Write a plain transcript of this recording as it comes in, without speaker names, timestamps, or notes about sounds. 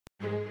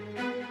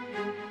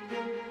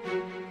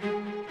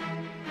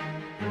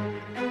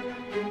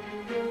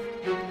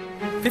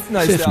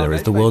Pfiffner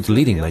is the world's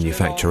leading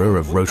manufacturer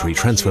of rotary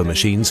transfer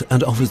machines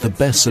and offers the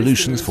best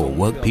solutions for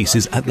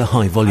workpieces at the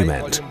high volume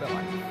end.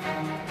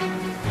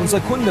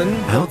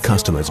 Our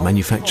customers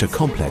manufacture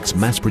complex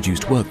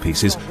mass-produced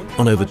workpieces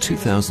on over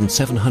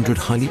 2,700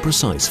 highly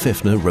precise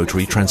Pfiffner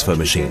rotary transfer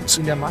machines.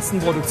 In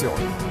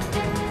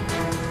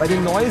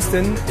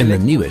the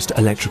newest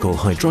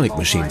electrical-hydraulic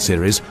machine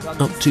series,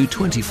 up to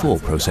 24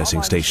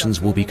 processing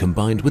stations will be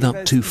combined with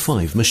up to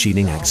 5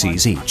 machining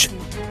axes each.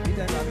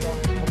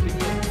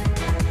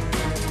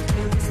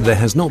 There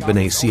has not been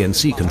a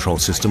CNC control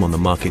system on the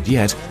market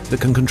yet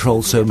that can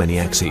control so many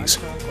axes.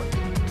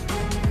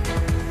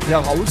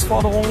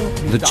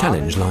 The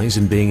challenge lies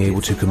in being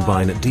able to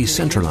combine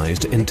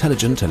decentralized,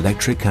 intelligent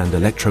electric and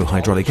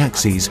electro-hydraulic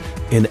axes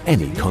in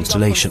any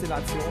constellation.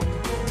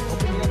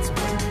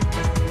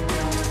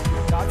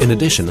 In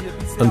addition,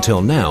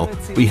 until now,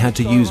 we had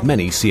to use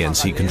many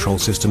CNC control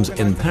systems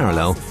in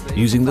parallel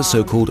using the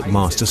so-called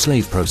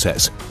master-slave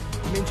process.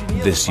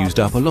 This used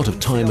up a lot of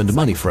time and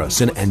money for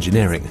us in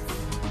engineering.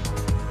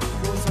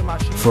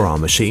 For our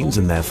machines,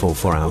 and therefore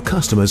for our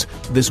customers,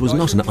 this was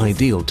not an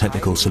ideal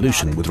technical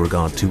solution with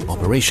regard to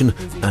operation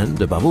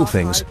and, above all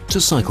things, to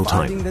cycle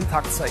time.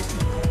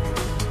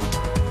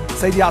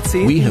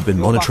 We have been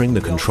monitoring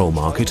the control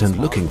market and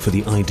looking for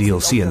the ideal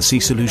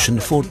CNC solution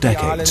for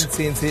decades.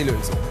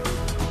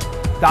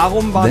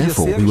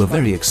 Therefore, we were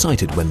very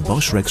excited when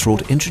Bosch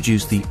Rexroth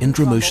introduced the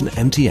IndraMotion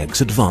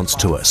MTX Advanced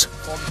to us.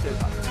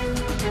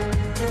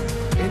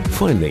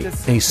 Finally,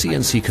 a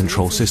CNC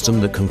control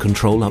system that can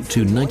control up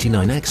to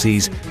 99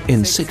 axes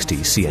in 60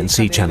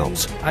 CNC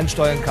channels.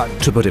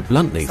 To put it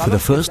bluntly, for the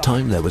first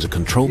time there was a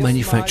control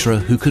manufacturer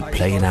who could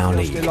play in our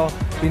league.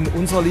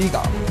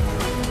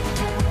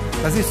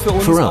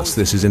 For us,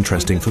 this is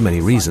interesting for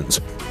many reasons.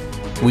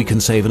 We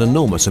can save an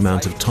enormous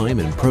amount of time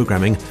in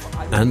programming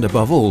and,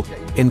 above all,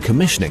 in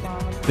commissioning,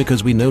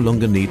 because we no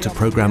longer need to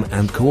program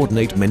and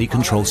coordinate many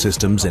control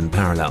systems in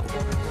parallel.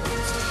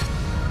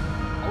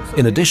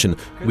 In addition,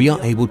 we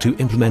are able to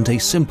implement a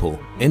simple,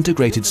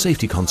 integrated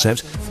safety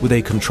concept with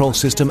a control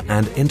system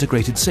and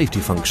integrated safety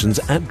functions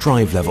at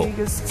drive level.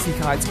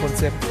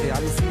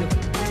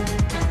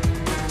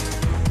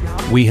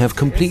 We have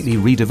completely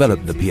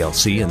redeveloped the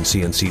PLC and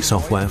CNC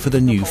software for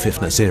the new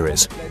Pfiffner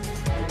series.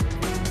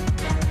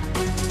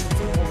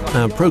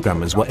 Our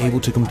programmers were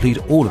able to complete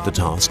all of the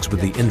tasks with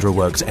the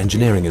IndraWorks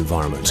engineering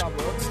environment.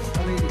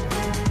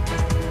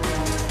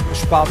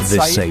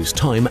 This saves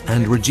time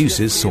and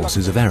reduces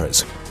sources of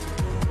errors.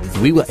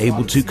 We were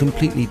able to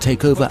completely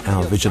take over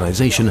our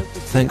visualization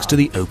thanks to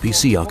the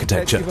OPC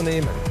architecture.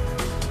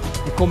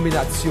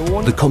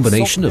 The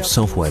combination of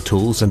software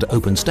tools and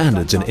open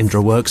standards in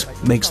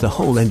IndraWorks makes the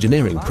whole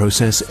engineering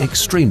process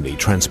extremely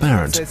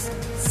transparent.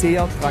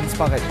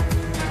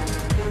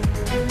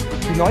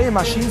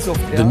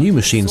 The new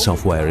machine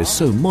software is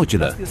so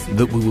modular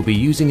that we will be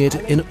using it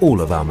in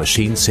all of our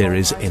machine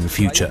series in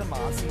future.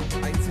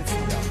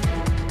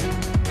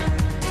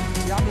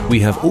 We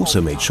have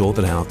also made sure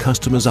that our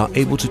customers are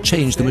able to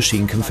change the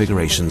machine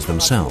configurations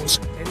themselves.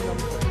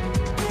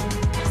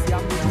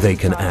 They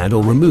can add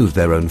or remove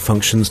their own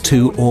functions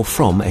to or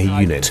from a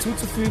unit.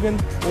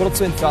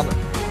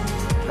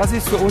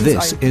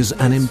 This is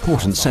an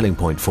important selling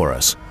point for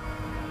us.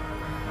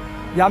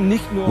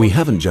 We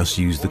haven't just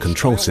used the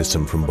control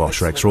system from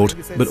Bosch Rexroth,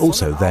 but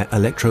also their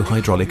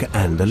electro-hydraulic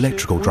and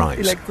electrical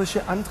drives.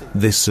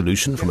 This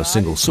solution from a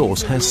single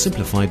source has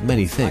simplified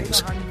many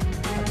things.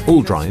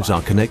 All drives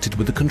are connected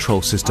with the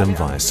control system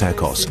via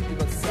SERCOS.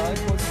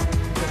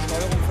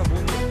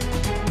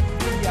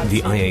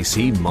 The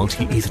IAC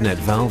multi-Ethernet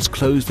valves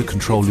close the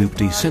control loop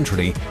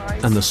decentrally,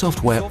 and the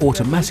software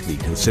automatically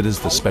considers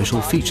the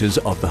special features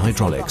of the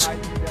hydraulics.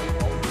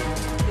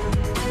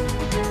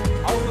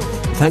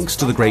 Thanks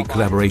to the great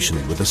collaboration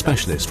with the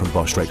specialists from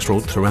Bosch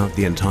Rexroth throughout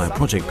the entire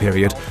project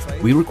period,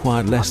 we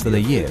required less than a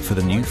year for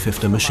the new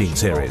Pfiffner machine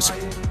series.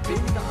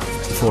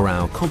 For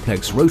our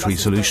complex rotary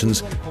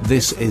solutions,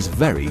 this is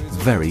very,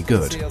 very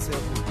good.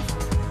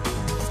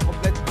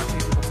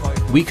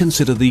 We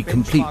consider the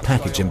complete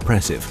package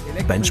impressive: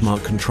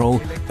 benchmark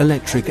control,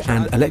 electric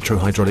and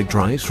electro-hydraulic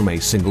drives from a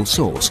single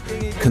source,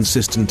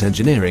 consistent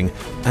engineering,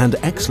 and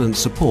excellent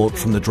support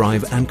from the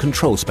drive and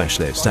control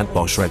specialists at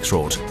Bosch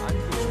Rexroth.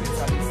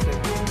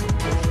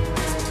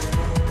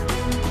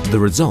 The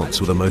results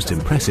were the most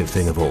impressive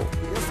thing of all.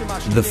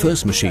 The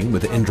first machine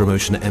with the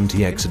IndraMotion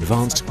MTX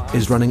Advanced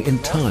is running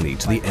entirely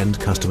to the end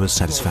customer's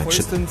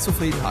satisfaction.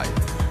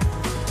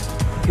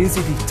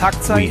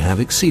 We have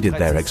exceeded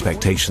their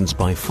expectations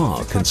by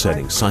far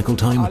concerning cycle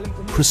time,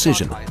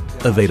 precision,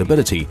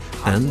 availability,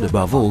 and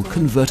above all,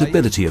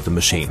 convertibility of the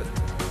machine.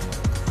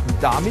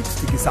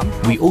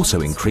 We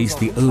also increased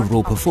the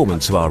overall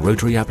performance of our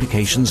rotary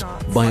applications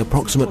by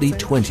approximately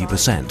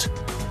 20%.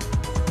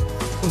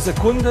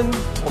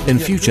 In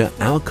future,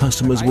 our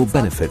customers will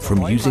benefit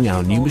from using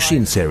our new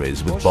machine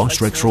series with Bosch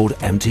Rexroth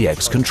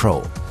MTX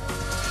control.